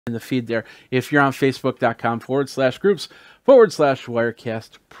in the feed there. If you're on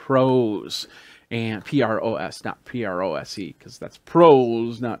facebook.com/groups/Wirecast Pros and PROS, not PROSE, because that's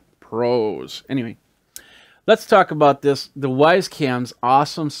pros, not pros. Anyway, let's talk about this. The Wyze cams,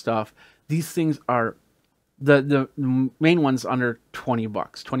 awesome stuff. These things are the main one's under 20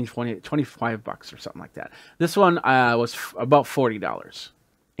 bucks, 25 bucks or something like that. This one was about $40,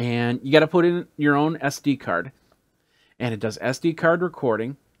 and you got to put in your own SD card, and it does SD card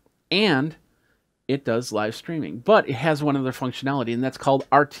recording, and it does live streaming. But it has one other functionality, and that's called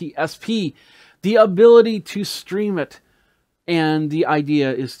RTSP, the ability to stream it. And the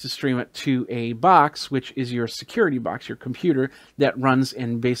idea is to stream it to a box, which is your security box, your computer, that runs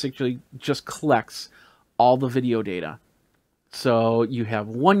and basically just collects all the video data. So you have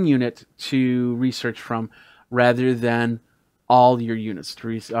one unit to research from rather than all your units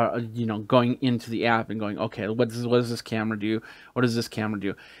to going into the app and going, okay, what does this camera do? What does this camera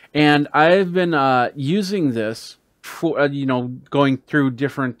do? And I've been using this for going through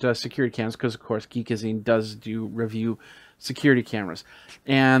different security cams, because of course Geekazine does do review security cameras.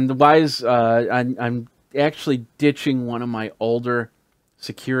 And the Wyze, I'm actually ditching one of my older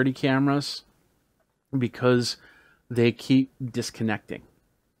security cameras because they keep disconnecting,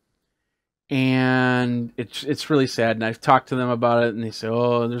 and it's really sad. And I've talked to them about it, and they say,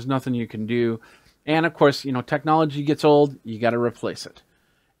 oh, there's nothing you can do. And of course, technology gets old, you got to replace it.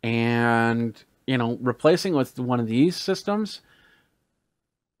 And replacing with one of these systems,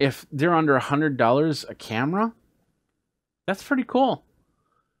 if they're under $100 a camera, that's pretty cool.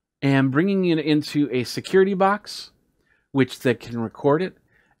 And bringing it into a security box, which that can record it,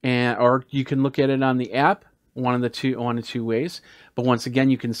 or you can look at it on the app, one of two ways. But once again,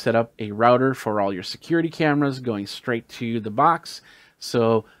 you can set up a router for all your security cameras going straight to the box,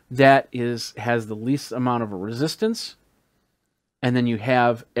 so that has the least amount of a resistance, and then you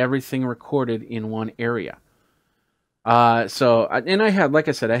have everything recorded in one area. And I have, like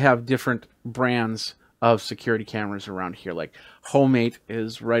I said, I have different brands of security cameras around here. Like Homemate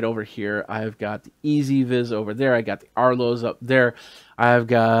is right over here. I've got the EasyViz over there. I got the Arlo's up there. I've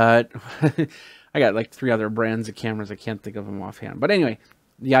got I got like 3 other brands of cameras. I can't think of them offhand. But anyway,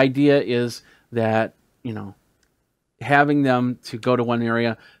 the idea is that having them to go to one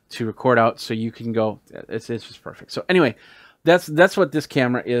area to record out, so you can go. It's just perfect. So anyway, that's what this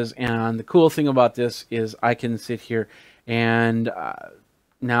camera is. And the cool thing about this is I can sit here and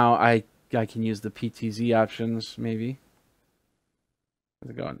now I can use the PTZ options, maybe.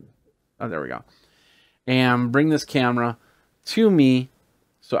 How's it going? Oh, there we go. And bring this camera to me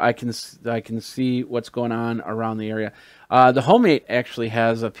so I can see what's going on around the area. The Homemate actually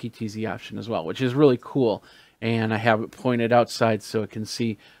has a PTZ option as well, which is really cool. And I have it pointed outside so it can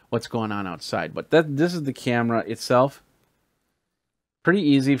see what's going on outside. But this is the camera itself. Pretty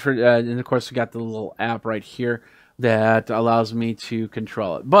easy for, and of course we got the little app right here that allows me to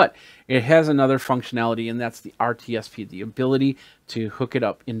control it. But it has another functionality, and that's the RTSP, the ability to hook it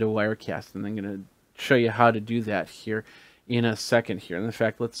up into Wirecast. And I'm going to show you how to do that here in a second here. And in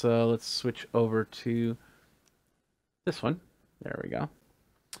fact, let's switch over to this one. There we go.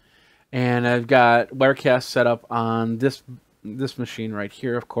 And I've got Wirecast set up on this machine right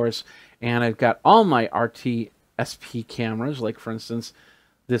here, of course. And I've got all my RTSP cameras. Like, for instance,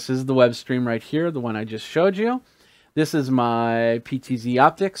 this is the web stream right here, the one I just showed you. This is my PTZ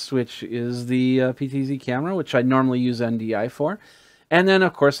Optics, which is the PTZ camera, which I normally use NDI for. And then,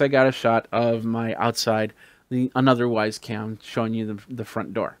 of course, I got a shot of my outside, another Wyze cam showing you the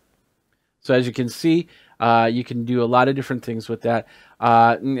front door. So as you can see, you can do a lot of different things with that.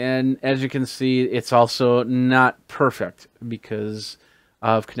 And as you can see, it's also not perfect because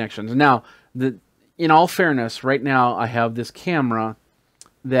of connections. Now, in all fairness, right now I have this camera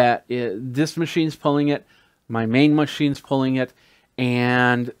that this machine's pulling it, my main machine's pulling it,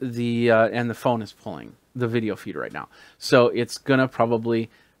 and the phone is pulling the video feed right now. So it's gonna probably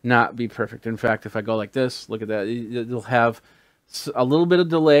not be perfect. In fact, if I go like this, look at that, it'll have a little bit of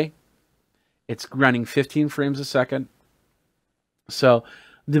delay. It's running 15 frames a second. So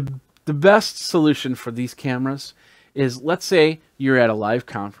the best solution for these cameras is, let's say you're at a live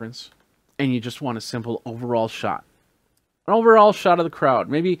conference and you just want a simple overall shot. An overall shot of the crowd.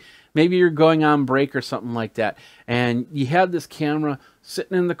 Maybe you're going on break or something like that, and you have this camera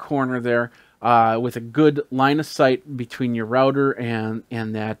sitting in the corner there with a good line of sight between your router and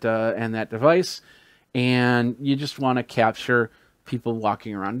that device, and you just want to capture people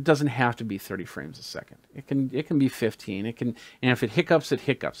walking around. It doesn't have to be 30 frames a second. It can be 15. And if it hiccups, it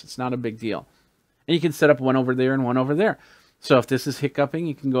hiccups. It's not a big deal. And you can set up one over there and one over there. So if this is hiccuping,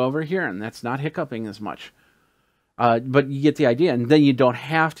 you can go over here, and that's not hiccuping as much. But you get the idea, and then you don't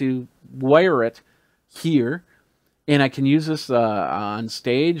have to wire it here. And I can use this on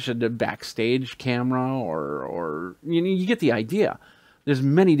stage, the backstage camera, or you know, you get the idea. There's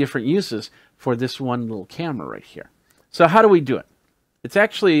many different uses for this one little camera right here. So how do we do it? It's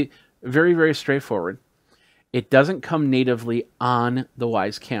actually very, very straightforward. It doesn't come natively on the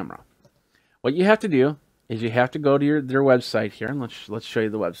Wyze camera. What you have to do is you have to go to their website here, and let's show you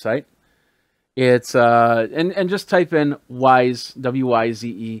the website. It's and just type in Wyze,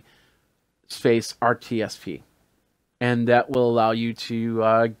 WYZE space RTSP, and that will allow you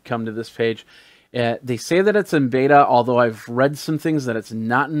to come to this page. They say that it's in beta, although I've read some things that it's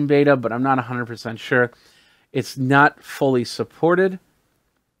not in beta, but I'm not 100% sure. It's not fully supported,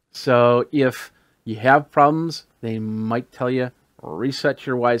 so if you have problems, they might tell you reset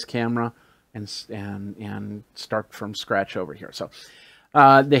your Wyze camera and start from scratch over here. So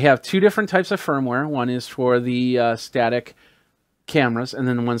they have two different types of firmware. One is for the static cameras, and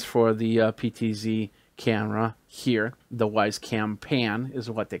then one's for the PTZ camera here. The Wyze Cam Pan is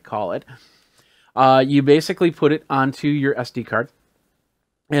what they call it. You basically put it onto your SD card,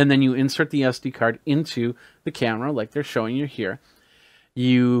 and then you insert the SD card into the camera like they're showing you here.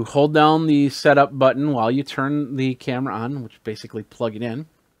 You hold down the setup button while you turn the camera on, which basically plug it in,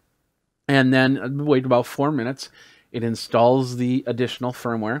 and then wait about 4 minutes. It installs the additional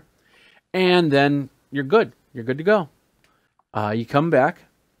firmware, and then you're good. You're good to go. You come back,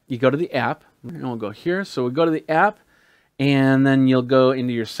 you go to the app, and we'll go here. So we go to the app, and then you'll go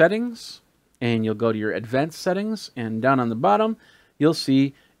into your settings, and you'll go to your advanced settings, and down on the bottom, you'll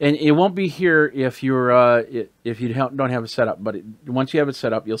see, and it won't be here if you're if you don't have it set up, but once you have it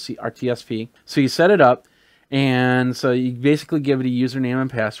set up, you'll see RTSP. So you set it up, and so you basically give it a username and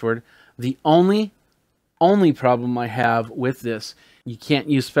password. The only problem I have with this, you can't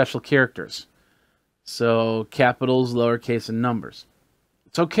use special characters. So capitals, lowercase, and numbers.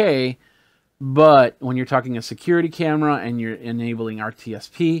 It's okay, but when you're talking a security camera and you're enabling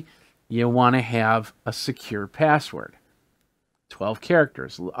RTSP, you want to have a secure password. 12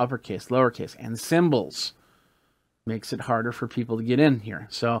 characters, uppercase, lowercase, and symbols. Makes it harder for people to get in here.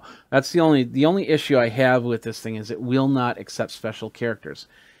 So that's the only issue I have with this thing, is it will not accept special characters.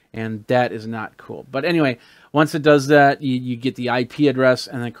 And that is not cool. But anyway, once it does that, you get the IP address,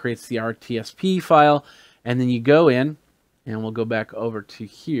 and it creates the RTSP file. And then you go in, and we'll go back over to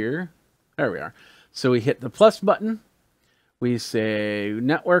here. There we are. So we hit the plus button. We say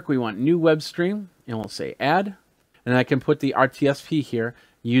network. We want new web stream. And we'll say add. And I can put the RTSP here,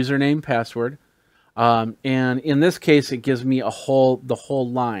 username, password. And in this case, it gives me the whole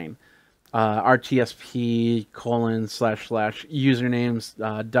line. RTSP : /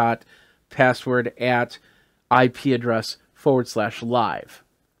 usernames dot password at IP address / live.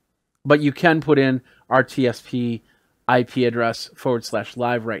 But you can put in RTSP IP address /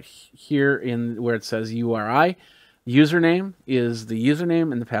 live right here in where it says URI. Username is the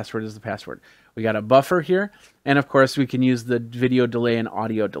username and the password is the password. We got a buffer here, and of course we can use the video delay and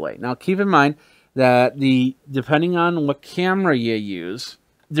audio delay. Now keep in mind that depending on what camera you use,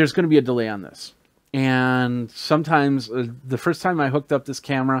 there's going to be a delay on this. And sometimes, the first time I hooked up this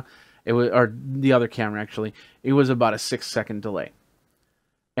camera, or the other camera actually, it was about a 6-second delay.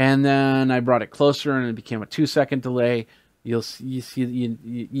 And then I brought it closer and it became a 2-second delay. You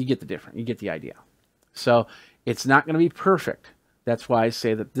get the difference. You get the idea. So it's not going to be perfect. That's why I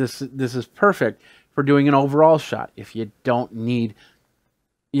say that this is perfect for doing an overall shot. If you don't need,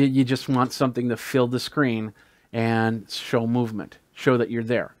 you just want something to fill the screen and show movement, show that you're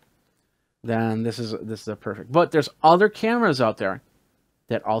there, then this is a perfect. But there's other cameras out there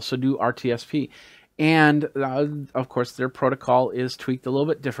that also do RTSP, and of course their protocol is tweaked a little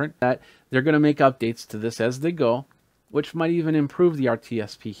bit different. That they're going to make updates to this as they go, which might even improve the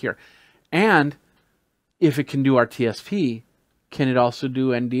RTSP here. And if it can do RTSP, can it also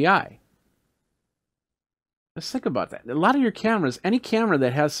do NDI? Let's think about that. A lot of your cameras, any camera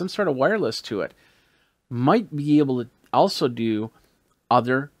that has some sort of wireless to it, might be able to also do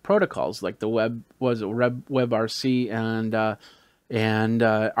other protocols like the WebRC and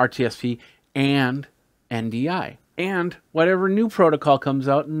RTSP and NDI and whatever new protocol comes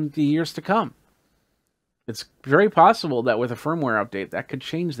out in the years to come. It's very possible that with a firmware update that could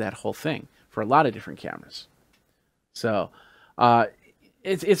change that whole thing for a lot of different cameras. So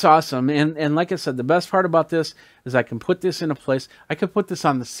it's awesome, and like I said, the best part about this is I can put this in a place. I could put this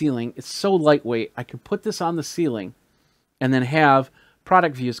on the ceiling. It's so lightweight. I could put this on the ceiling and then have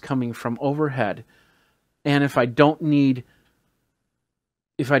product views coming from overhead. And if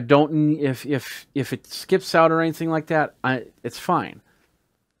it skips out or anything like that, it's fine.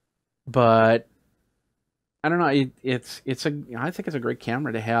 But I don't know. I think it's a great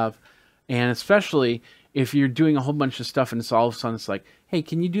camera to have, and especially if you're doing a whole bunch of stuff and it's all of a sudden it's like, hey,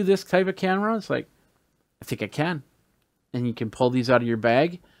 can you do this type of camera? It's like, I think I can, and you can pull these out of your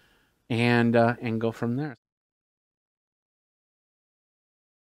bag and go from there.